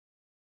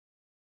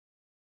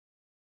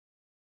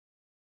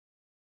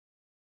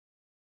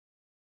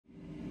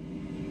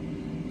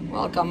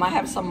Welcome. I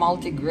have some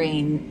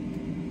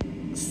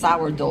multigrain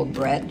sourdough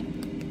bread.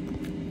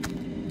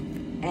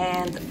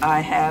 And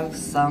I have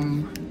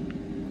some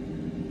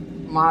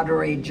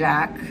Monterey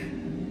Jack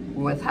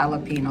with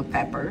jalapeno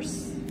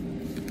peppers.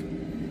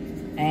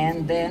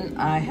 And then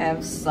I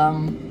have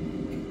some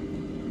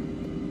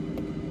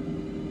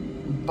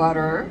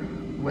butter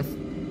with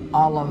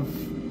olive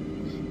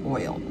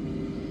oil.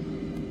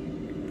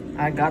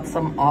 I got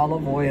some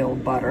olive oil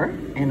butter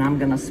and I'm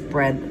gonna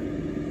spread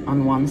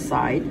on one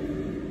side.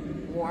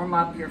 Warm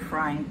up your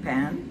frying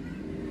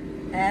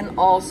pan and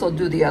also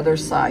do the other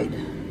side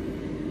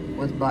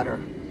with butter.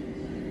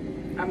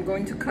 I'm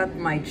going to cut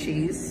my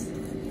cheese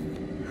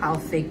how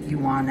thick you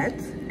want it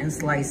in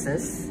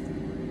slices.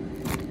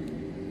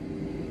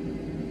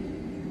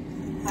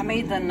 I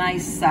made a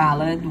nice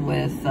salad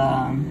with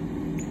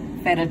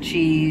feta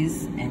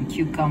cheese and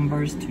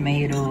cucumbers,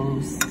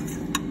 tomatoes,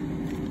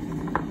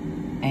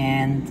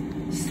 and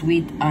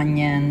sweet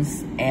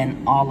onions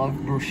and olive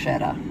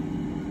bruschetta.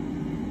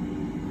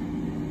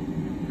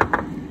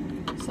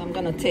 So I'm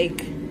gonna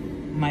take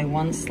my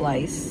one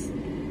slice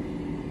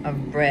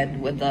of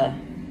bread with the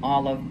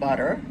olive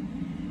butter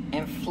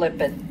and flip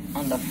it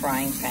on the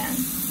frying pan.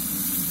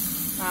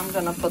 Now I'm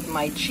gonna put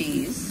my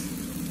cheese.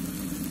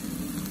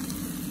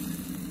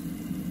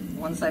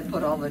 Once I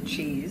put all the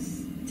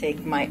cheese,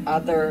 take my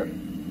other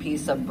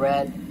piece of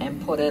bread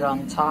and put it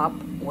on top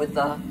with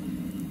the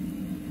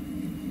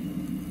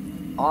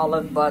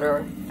olive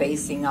butter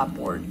facing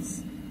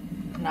upwards.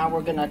 Now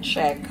we're gonna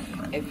check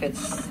if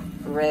it's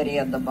ready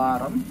at the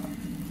bottom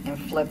and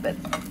flip it.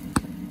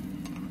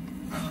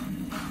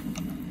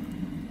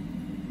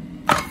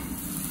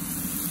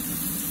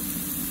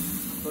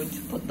 I'm going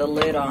to put the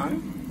lid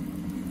on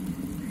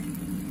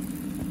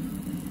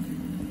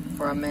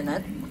for a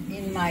minute.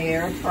 In my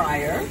air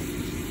fryer,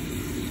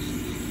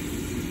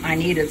 I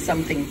needed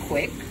something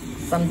quick.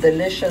 Some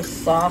delicious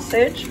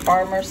sausage,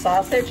 farmer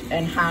sausage,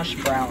 and hash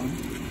brown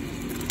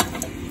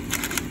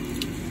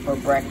for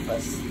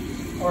breakfast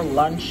or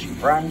lunch,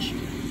 brunch.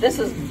 This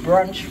is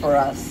brunch for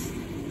us.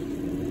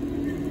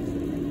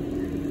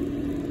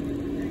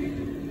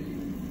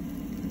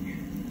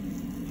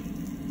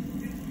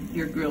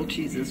 Your grilled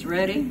cheese is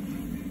ready.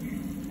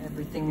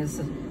 Everything is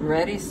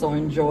ready, so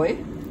enjoy.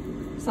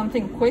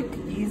 Something quick,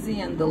 easy,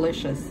 and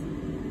delicious.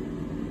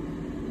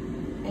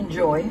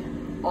 Enjoy.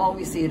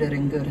 Always eat it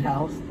in good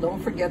health.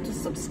 Don't forget to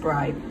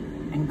subscribe,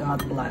 and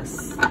God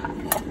bless.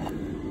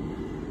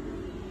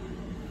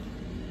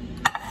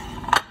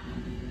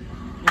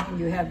 And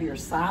you have your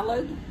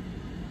salad,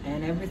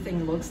 and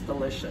everything looks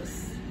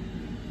delicious.